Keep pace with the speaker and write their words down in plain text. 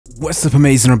What's up,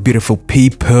 amazing and beautiful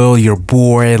people? Your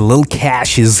boy Lil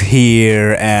Cash is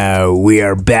here. We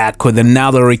are back with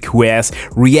another request,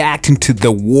 reacting to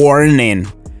The Warning.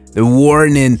 The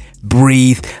Warning,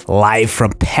 Breathe, live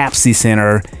from Pepsi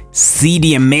Center,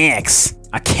 CDMX.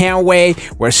 I can't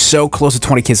wait. We're so close to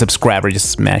 20k subscribers. Just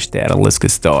smash that and let's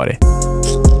get started.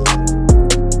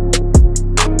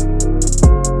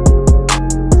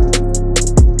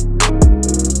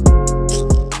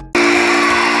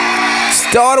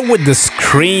 Started with the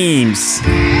screams.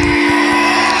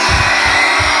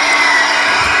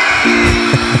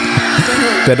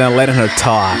 But then letting her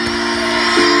talk.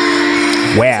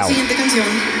 Wow. Siguiente canción.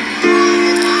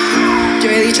 Yo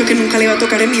había dicho que nunca le iba a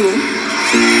tocar en vivo.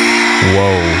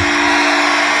 Wow.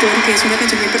 Porque es una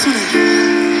canción muy personal.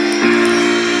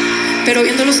 Pero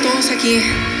viéndolos todos aquí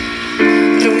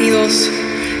reunidos,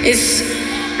 es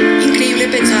increíble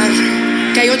pensar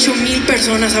que hay 8,000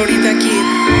 personas ahorita aquí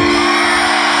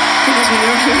que nos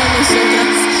vinieron a ver a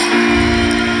nosotras.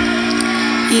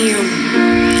 Y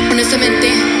honestamente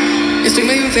estoy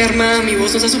medio enferma, mi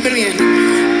voz no está súper bien,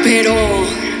 pero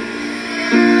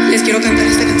les quiero cantar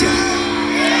esta canción.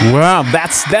 Wow,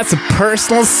 that's a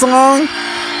personal song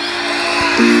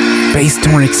based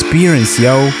on her experience,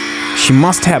 yo. She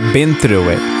must have been through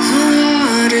it. The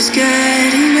water's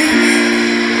getting wet.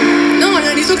 No,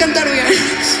 la hizo cantar bien.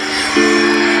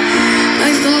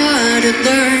 I thought I'd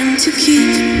learn to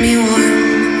keep me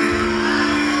warm,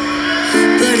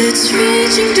 but it's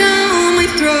reaching down my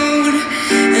throat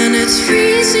and it's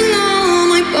freezing all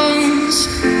my bones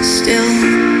still.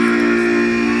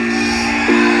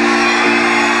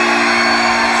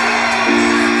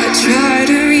 I try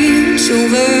to reach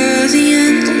over the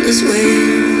endless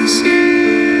waves,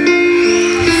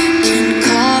 can't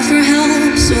call for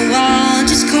help, so I'll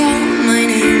just call my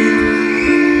name.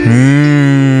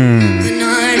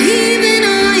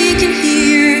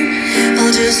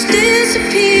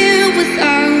 Disappear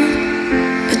without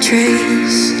a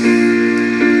trace.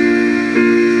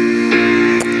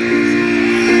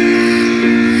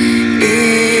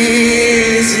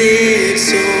 Is it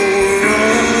so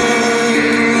wrong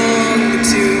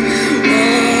to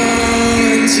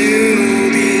want to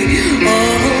be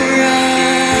alright?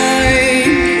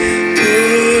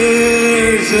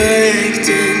 Perfect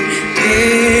in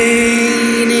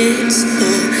pain, it's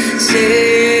the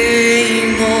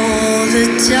same all the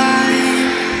time.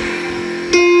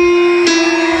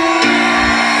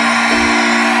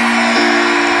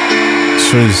 It's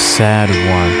a really sad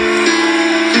one.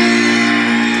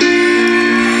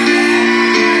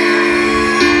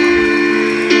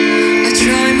 I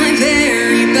try my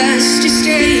very best to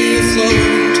stay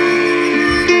afloat,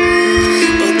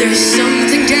 but there's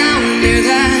something down there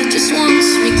that just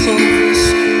wants me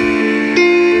close.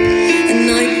 And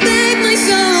I beg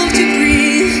myself to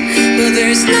breathe, but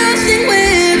there's nothing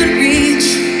within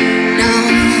reach now.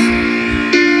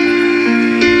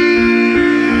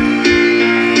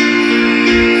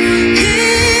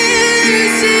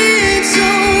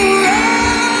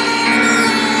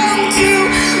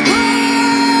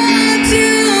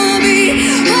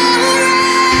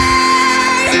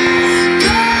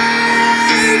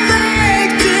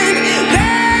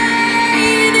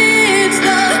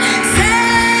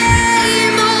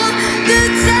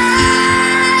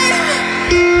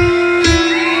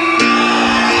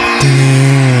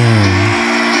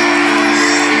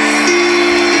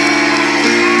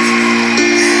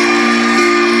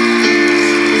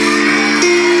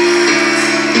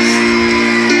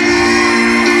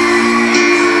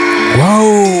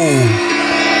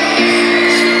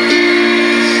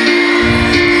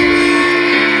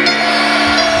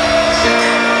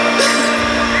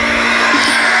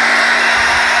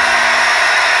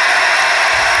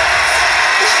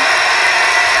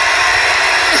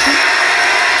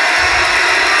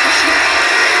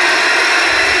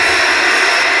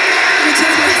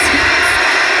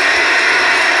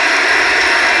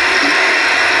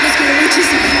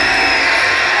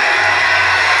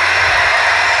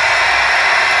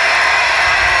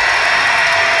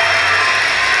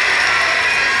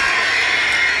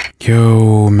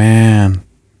 Yo, man.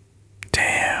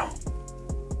 Damn.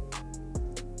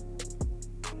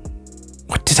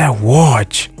 What did I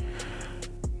watch?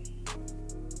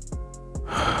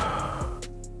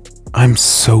 I'm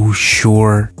so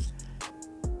sure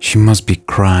she must be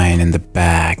crying in the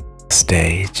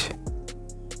backstage.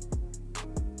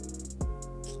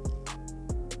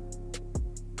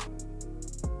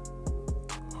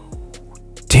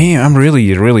 Damn, I'm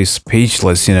really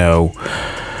speechless, you know.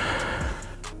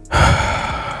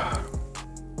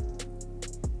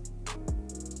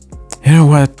 You know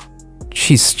what?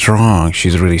 She's strong.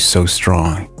 She's really so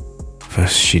strong.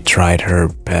 because she tried her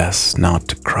best not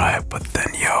to cry, but then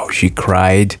she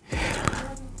cried,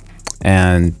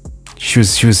 and she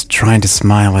was trying to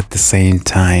smile at the same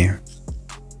time.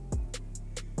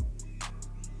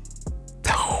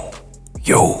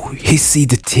 He see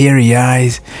the teary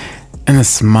eyes and a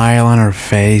smile on her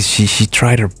face. She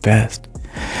tried her best.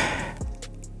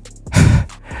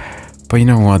 But you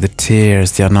know what? The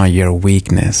tears, they are not your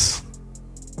weakness.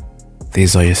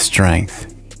 These are your strength.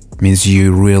 It means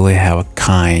you really have a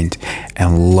kind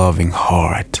and loving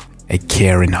heart, a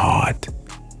caring heart.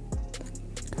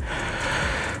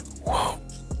 Whoa.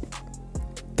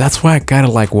 That's why I kinda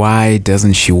like, why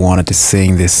doesn't she wanted to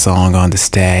sing this song on the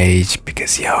stage?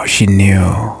 Because she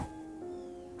knew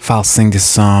if I'll sing this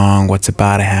song, what's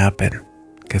about to happen.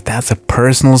 Because that's a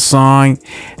personal song,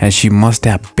 and she must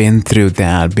have been through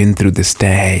that, been through the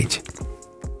stage.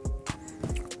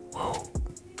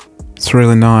 It's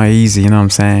really not easy, you know what I'm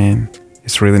saying?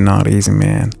 It's really not easy,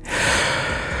 man.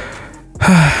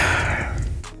 I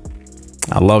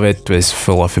love it. It's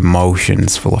full of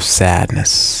emotions, full of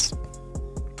sadness.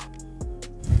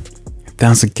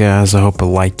 That's it, guys. I hope you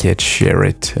like it, share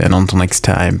it, and until next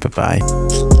time,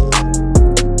 bye-bye.